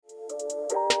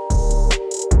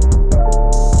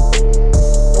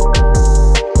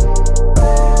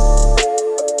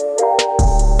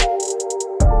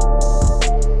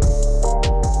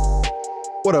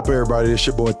What up, everybody? It's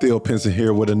your boy Theo Pinson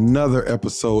here with another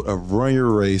episode of Run Your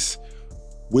Race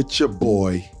with your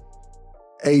boy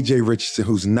AJ Richardson,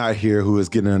 who's not here, who is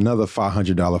getting another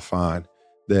 $500 fine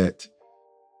that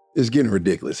is getting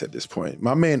ridiculous at this point.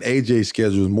 My man AJ's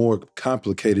schedule is more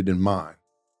complicated than mine.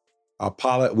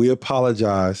 We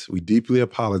apologize. We deeply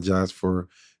apologize for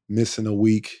missing a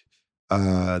week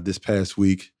this past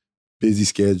week. Busy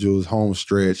schedules, home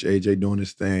stretch, AJ doing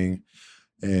his thing,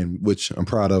 and which I'm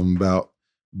proud of him about.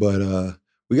 But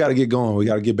we got to get going. We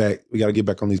got to get back. We got to get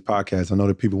back on these podcasts. I know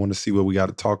that people want to see what we got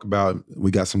to talk about. We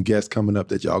got some guests coming up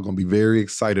that y'all going to be very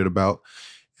excited about,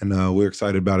 and we're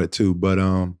excited about it too. But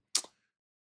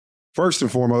first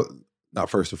and foremost,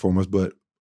 but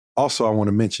also I want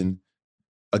to mention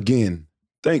again,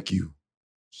 thank you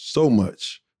so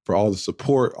much for all the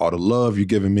support, all the love you're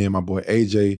giving me and my boy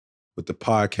AJ with the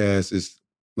podcast. It's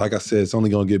like I said, it's only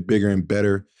going to get bigger and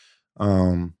better.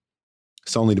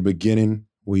 It's only the beginning.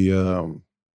 We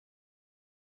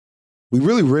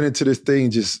really ran into this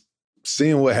thing just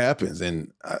seeing what happens,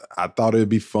 and I thought it'd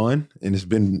be fun, and it's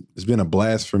been a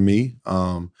blast for me.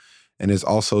 And it's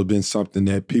also been something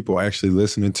that people are actually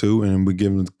listening to, and we're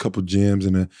giving a couple gems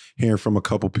and hearing from a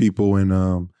couple people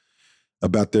and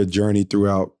about their journey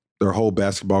throughout their whole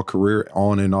basketball career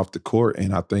on and off the court.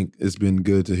 And I think it's been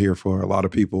good to hear for a lot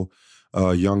of people,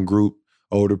 young group,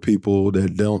 older people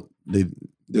that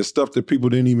there's stuff that people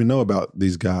didn't even know about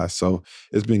these guys. So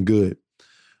it's been good.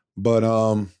 But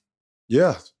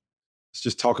yeah, let's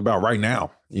just talk about right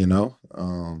now, you know.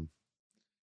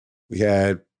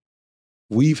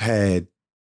 We've had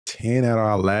 10 out of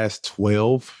our last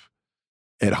 12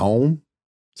 at home.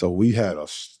 So we had a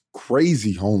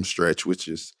crazy home stretch, which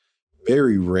is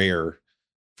very rare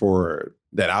for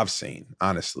that I've seen,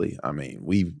 honestly. I mean,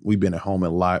 we've been at home a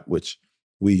lot, which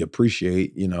we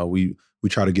appreciate. You know, we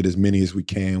try to get as many as we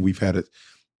can. We've had a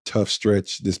tough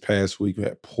stretch this past week. We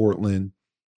had Portland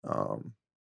and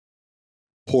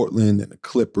the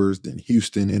Clippers, then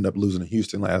Houston. Ended up losing to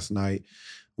Houston last night,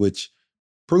 which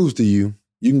proves to you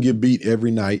can get beat every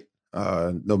night.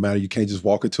 No matter, you can't just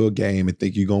walk into a game and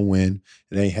think you're gonna win.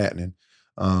 It ain't happening.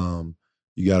 You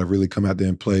got to really come out there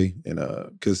and play, and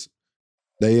because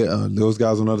those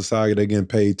guys on the other side, they're getting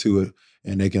paid to it,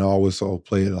 and they can always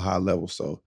play at a high level.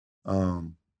 So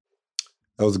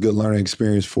that was a good learning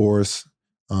experience for us.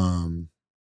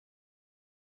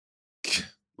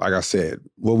 Like I said,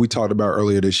 what we talked about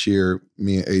earlier this year,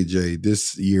 me and AJ,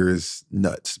 this year is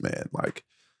nuts, man. Like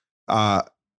I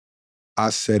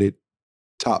said it,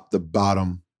 top to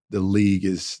bottom, the league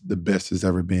is the best it's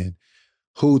ever been.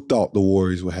 Who thought the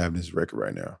Warriors would have this record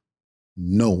right now?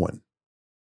 No one.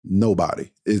 Nobody.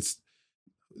 They're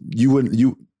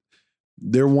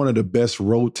one of the best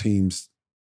road teams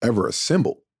ever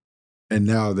assembled. And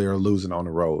now they're losing on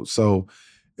the road. So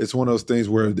it's one of those things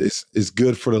where it's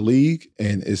good for the league,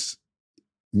 and it's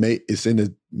in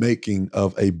the making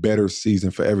of a better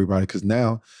season for everybody, because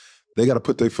now they got to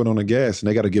put their foot on the gas and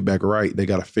they got to get back right. They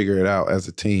got to figure it out as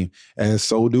a team. And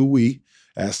so do we,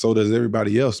 as so does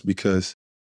everybody else, because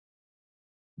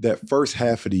that first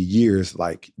half of the year is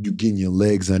like you getting your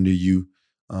legs under you,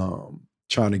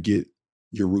 trying to get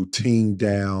your routine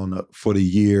down for the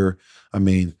year. I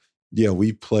mean, yeah,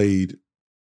 we played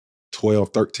 12,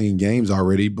 13 games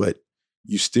already, but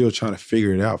you still trying to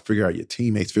figure it out, figure out your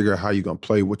teammates, figure out how you're going to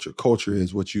play, what your culture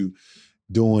is, what you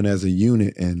doing as a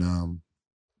unit. And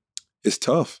it's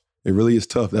tough. It really is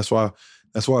tough. That's why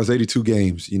it's 82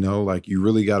 games, you know, like you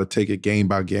really got to take it game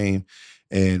by game.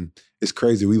 And it's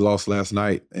crazy. We lost last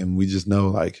night, and we just know,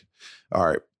 like, all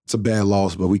right, it's a bad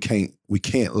loss, but we can't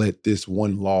let this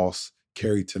one loss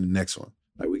carry to the next one.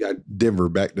 Like, we got Denver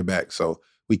back to back, so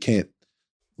we can't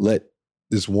let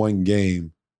this one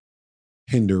game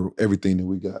hinder everything that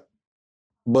we got.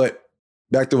 But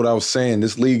back to what I was saying,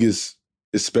 this league is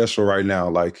special right now.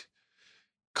 Like,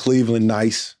 Cleveland,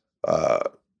 nice.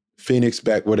 Phoenix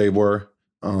back where they were.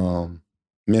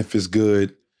 Memphis,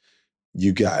 good.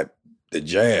 You got the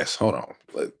Jazz. Hold on.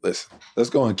 Listen, let's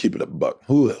go and keep it a buck.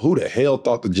 Who the hell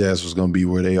thought the Jazz was going to be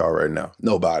where they are right now?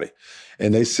 Nobody.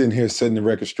 And they sitting here setting the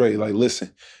record straight. Like,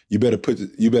 listen, you better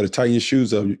tighten your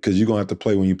shoes up, because you're going to have to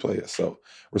play when you play it. So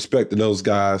respect to those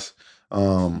guys.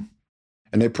 And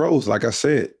they're pros, like I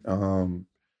said.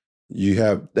 You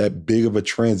have that big of a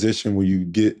transition when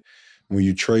you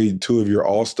trade two of your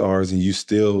all-stars and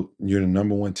you're the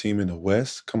number one team in the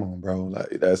West. Come on, bro.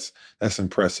 Like, that's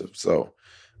impressive. So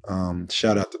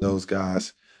shout out to those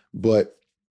guys. But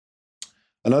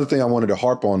another thing I wanted to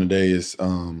harp on today is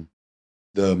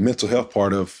the mental health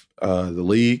part of the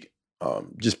league,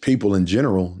 just people in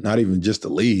general, not even just the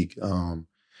league. I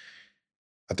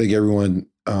think everyone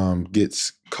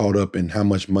gets caught up in how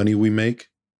much money we make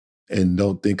and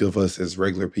don't think of us as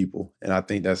regular people. And I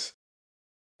think that's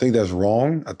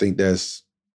wrong. I think that's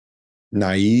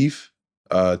naive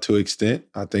to an extent.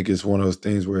 I think it's one of those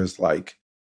things where it's like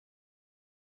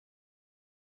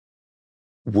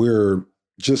we're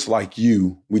just like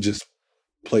you. We just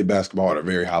play basketball at a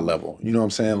very high level. You know what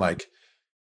I'm saying? Like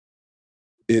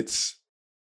it's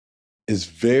it's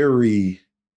very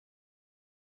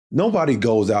nobody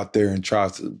goes out there and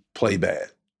tries to play bad.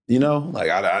 You know, like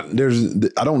I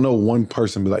don't know one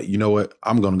person be like, you know what,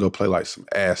 I'm gonna go play like some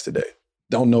ass today.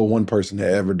 Don't know one person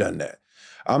that ever done that.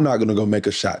 I'm not gonna go make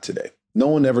a shot today. No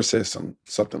one ever says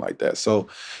something like that. So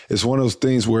it's one of those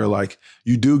things where like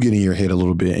you do get in your head a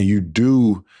little bit, and you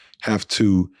do have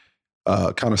to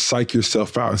kind of psych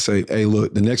yourself out and say, hey,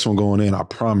 look, the next one going in, I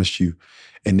promise you.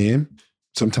 And then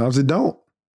sometimes it don't.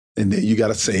 And then you got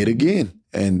to say it again.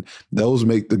 And those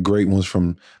make the great ones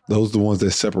from those, the ones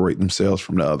that separate themselves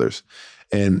from the others.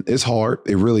 And it's hard.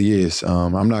 It really is.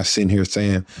 I'm not sitting here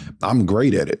saying I'm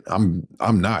great at it. I'm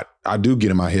not. I do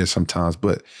get in my head sometimes,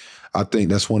 but I think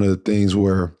that's one of the things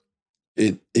where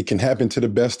it can happen to the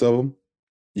best of them.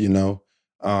 You know,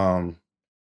 um,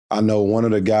 I know one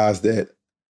of the guys that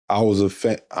I was a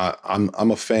fan.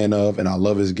 I'm a fan of, and I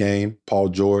love his game. Paul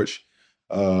George.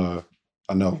 Uh,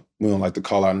 I know we don't like to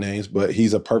call out names, but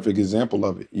he's a perfect example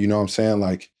of it. You know what I'm saying?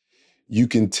 Like you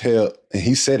can tell, and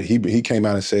he said it. He came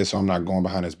out and said, so I'm not going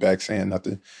behind his back saying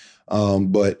nothing.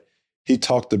 But he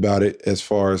talked about it as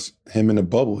far as him in the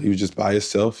bubble. He was just by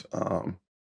himself.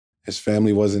 His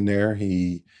family wasn't there.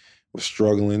 He was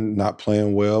struggling, not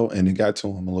playing well, and it got to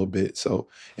him a little bit. So,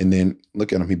 and then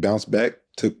look at him. He bounced back,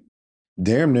 took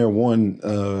damn near won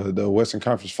the Western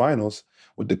Conference Finals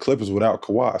with the Clippers without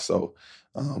Kawhi. So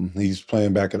he's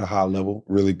playing back at a high level,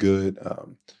 really good.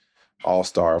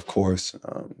 All-star, of course,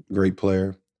 great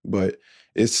player. But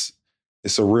it's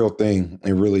a real thing.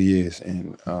 It really is.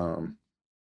 And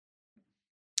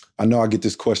I know I get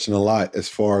this question a lot as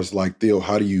far as like, Theo,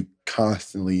 how do you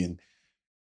constantly and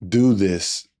do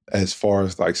this as far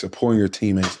as like supporting your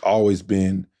teammates always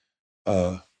been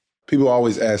uh people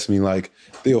always ask me like,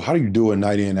 Theo, how do you do it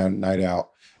night in and night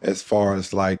out as far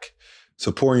as like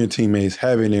supporting your teammates,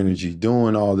 having energy,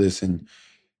 doing all this and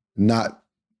not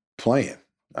playing?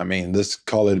 I mean, let's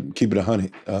call it, keep it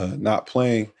 100, not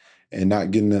playing and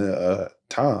not getting the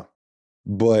time.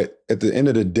 But at the end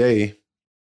of the day,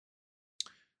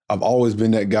 I've always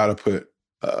been that guy to put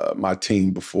my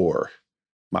team before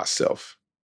myself.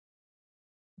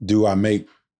 Do I make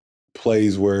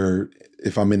plays where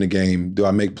if I'm in the game, do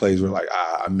I make plays where like,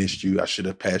 I missed you, I should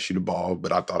have passed you the ball,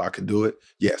 but I thought I could do it?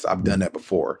 Yes, I've done that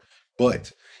before.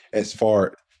 But as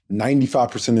far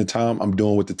 95% of the time, I'm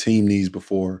doing what the team needs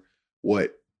before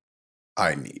what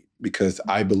I need, because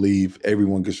I believe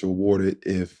everyone gets rewarded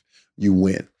if you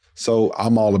win. So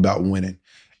I'm all about winning.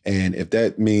 And if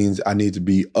that means I need to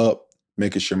be up,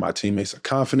 making sure my teammates are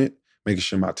confident, making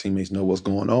sure my teammates know what's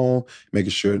going on,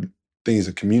 making sure things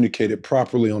are communicated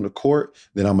properly on the court,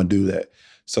 then I'm going to do that.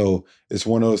 So it's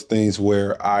one of those things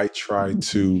where I try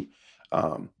to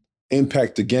um,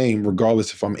 impact the game,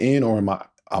 regardless if I'm in or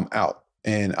I'm out.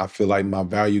 And I feel like my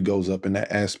value goes up in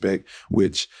that aspect,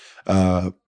 which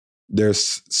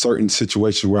there's certain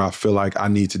situations where I feel like I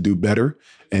need to do better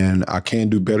and I can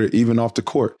do better even off the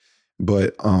court.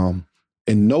 But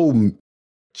in no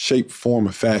shape, form,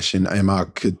 or fashion am I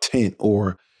content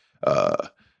or uh,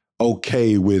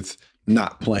 okay with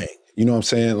not playing. You know what I'm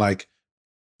saying? Like,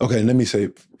 okay, let me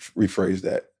rephrase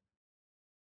that.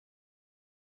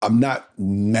 I'm not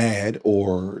mad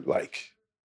or like,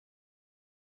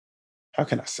 how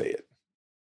can I say it?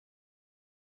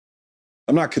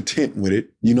 I'm not content with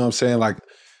it. You know what I'm saying? Like,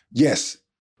 yes,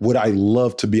 would I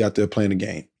love to be out there playing a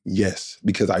game? Yes,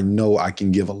 because I know I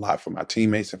can give a lot for my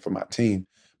teammates and for my team.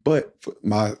 But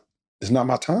it's not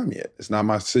my time yet. It's not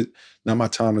my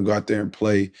time to go out there and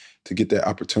play to get that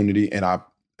opportunity. And I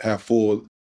have full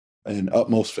and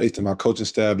utmost faith in my coaching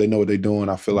staff. They know what they're doing.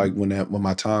 I feel like when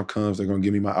my time comes, they're going to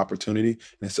give me my opportunity,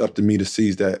 and it's up to me to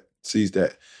seize that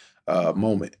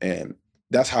moment. And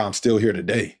that's how I'm still here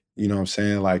today. You know what I'm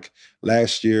saying? Like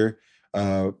last year,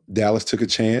 Dallas took a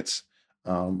chance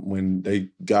when they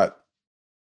got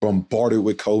bombarded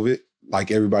with COVID, like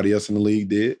everybody else in the league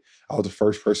did. I was the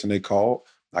first person they called.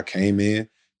 I came in,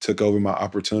 took over my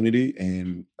opportunity,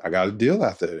 and I got a deal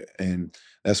after it. And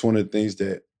that's one of the things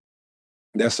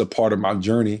that's a part of my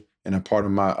journey and a part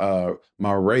of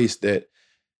my race that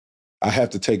I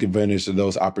have to take advantage of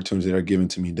those opportunities that are given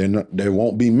to me. There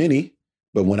won't be many,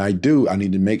 but when I do, I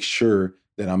need to make sure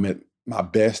that I'm at my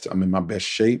best. I'm in my best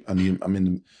shape. I'm in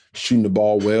the, shooting the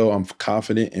ball well. I'm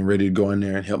confident and ready to go in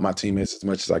there and help my teammates as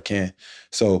much as I can.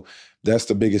 So that's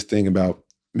the biggest thing about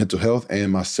mental health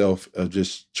and myself of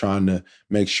just trying to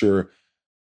make sure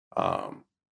um,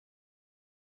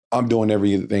 I'm doing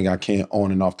everything I can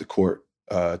on and off the court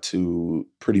to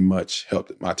pretty much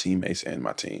help my teammates and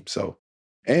my team. So,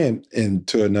 and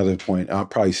to another point, I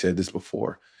probably said this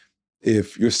before.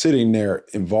 If you're sitting there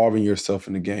involving yourself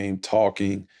in the game,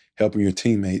 talking, helping your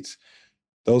teammates,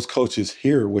 those coaches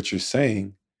hear what you're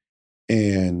saying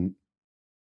and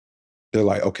they're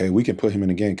like, okay, we can put him in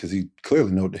the game because he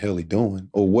clearly know what the hell he's doing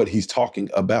or what he's talking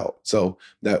about. So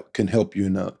that can help you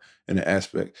in an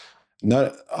aspect.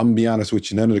 Not, I'm gonna be honest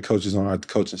with you, none of the coaches on our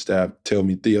coaching staff tell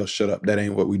me, Theo, shut up. That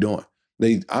ain't what we doing.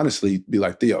 They honestly be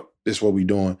like, Theo, this is what we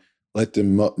doing. Let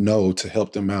them know to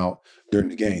help them out during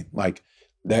the game. Like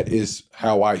that is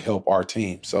how I help our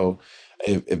team. So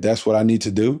if that's what I need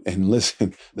to do, and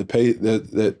listen, the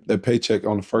paycheck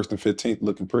on the 1st and 15th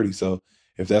looking pretty. So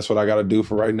if that's what I got to do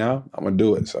for right now, I'm gonna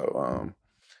do it. So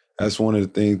that's one of the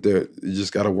things that you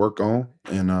just got to work on,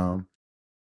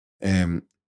 and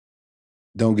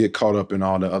don't get caught up in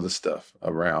all the other stuff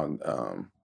around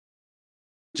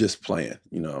just playing,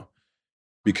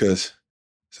 because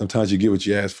sometimes you get what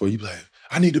you ask for. You be like,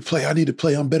 I need to play. I need to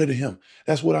play. I'm better than him.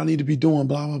 That's what I need to be doing.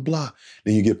 Blah blah blah.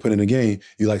 Then you get put in a game.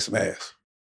 You like some ass.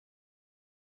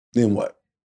 Then what?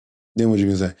 Then what you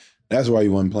gonna say? That's why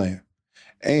you wasn't playing.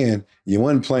 And you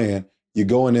wasn't playing, you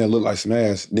go in there and look like some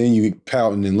ass, then you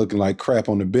pouting and looking like crap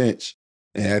on the bench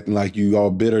and acting like you all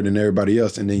better than everybody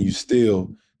else, and then you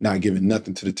still not giving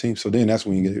nothing to the team. So then that's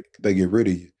when they get rid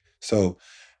of you. So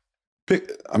be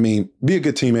a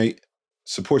good teammate,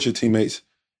 support your teammates.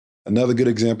 Another good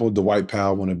example, Dwight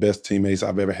Powell, one of the best teammates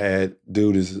I've ever had.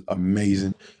 Dude is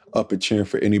amazing, up and cheering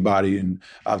for anybody. And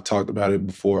I've talked about it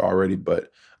before already,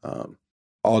 but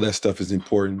all that stuff is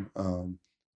important.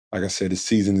 Like I said, the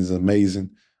season is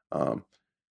amazing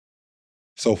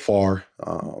so far,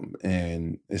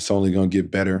 and it's only going to get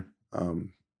better.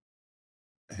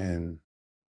 And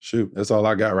shoot, that's all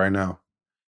I got right now.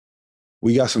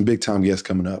 We got some big time guests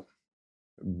coming up.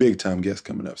 Big time guests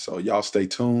coming up. So y'all stay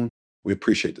tuned. We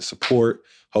appreciate the support.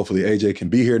 Hopefully AJ can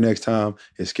be here next time.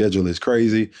 His schedule is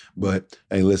crazy, but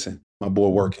hey, listen, my boy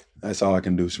working. That's all I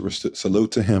can do. So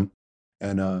salute to him.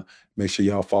 And make sure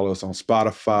y'all follow us on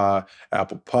Spotify,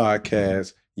 Apple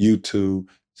Podcasts, YouTube.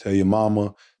 Tell your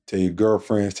mama, tell your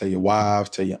girlfriends, tell your wives,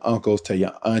 tell your uncles, tell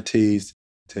your aunties,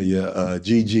 tell your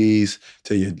GGs,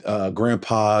 tell your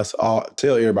grandpas,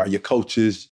 tell everybody, your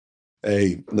coaches.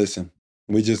 Hey, listen,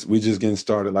 we just getting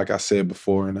started, like I said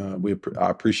before, and I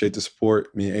appreciate the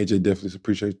support. Me and AJ definitely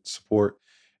appreciate the support,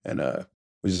 and we're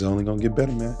just only gonna get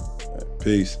better, man.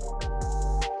 Peace.